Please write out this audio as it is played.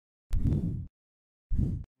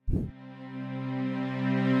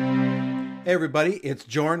Hey everybody, it's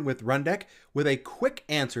Jorn with Rundeck with a quick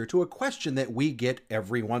answer to a question that we get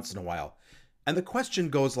every once in a while. And the question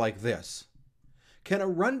goes like this. Can a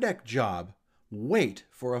Rundeck job wait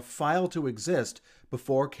for a file to exist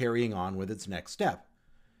before carrying on with its next step?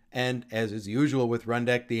 And as is usual with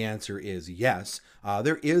Rundeck, the answer is yes.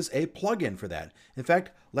 There is a plugin for that. In fact,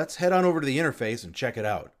 let's head on over to the interface and check it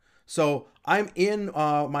out. So I'm in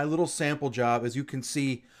my little sample job. As you can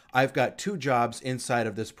see, I've got two jobs inside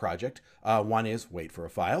of this project. One is wait for a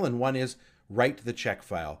file, and one is write the check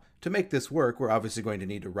file. To make this work, we're obviously going to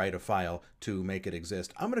need to write a file to make it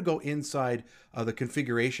exist. I'm going to go inside the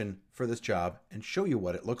configuration for this job and show you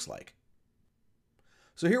what it looks like.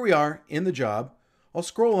 So here we are in the job. I'll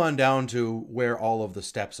scroll on down to where all of the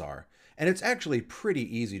steps are, and it's actually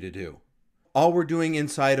pretty easy to do. All we're doing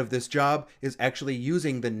inside of this job is actually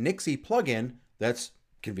using the Nixie plugin that's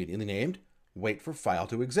conveniently named Wait for File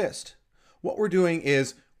to Exist. What we're doing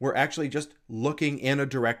is we're actually just looking in a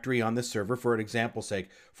directory on this server, for an example's sake,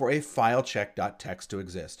 for a file check.txt to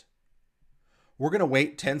exist. We're going to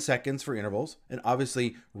wait 10 seconds for intervals and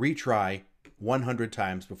obviously retry 100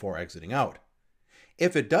 times before exiting out.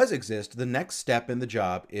 If it does exist, the next step in the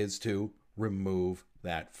job is to remove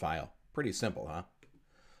that file. Pretty simple, huh?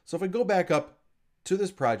 So if I go back up to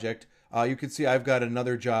this project, you can see I've got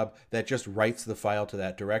another job that just writes the file to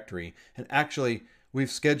that directory. And actually, we've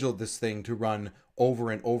scheduled this thing to run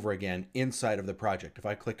over and over again inside of the project. If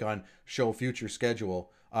I click on Show Future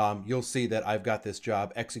Schedule, you'll see that I've got this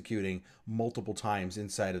job executing multiple times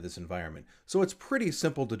inside of this environment. So it's pretty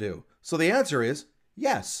simple to do. So the answer is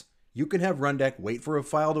yes. You can have Rundeck wait for a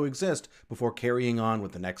file to exist before carrying on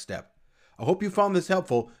with the next step. I hope you found this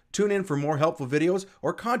helpful. Tune in for more helpful videos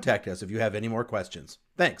or contact us if you have any more questions.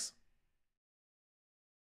 Thanks.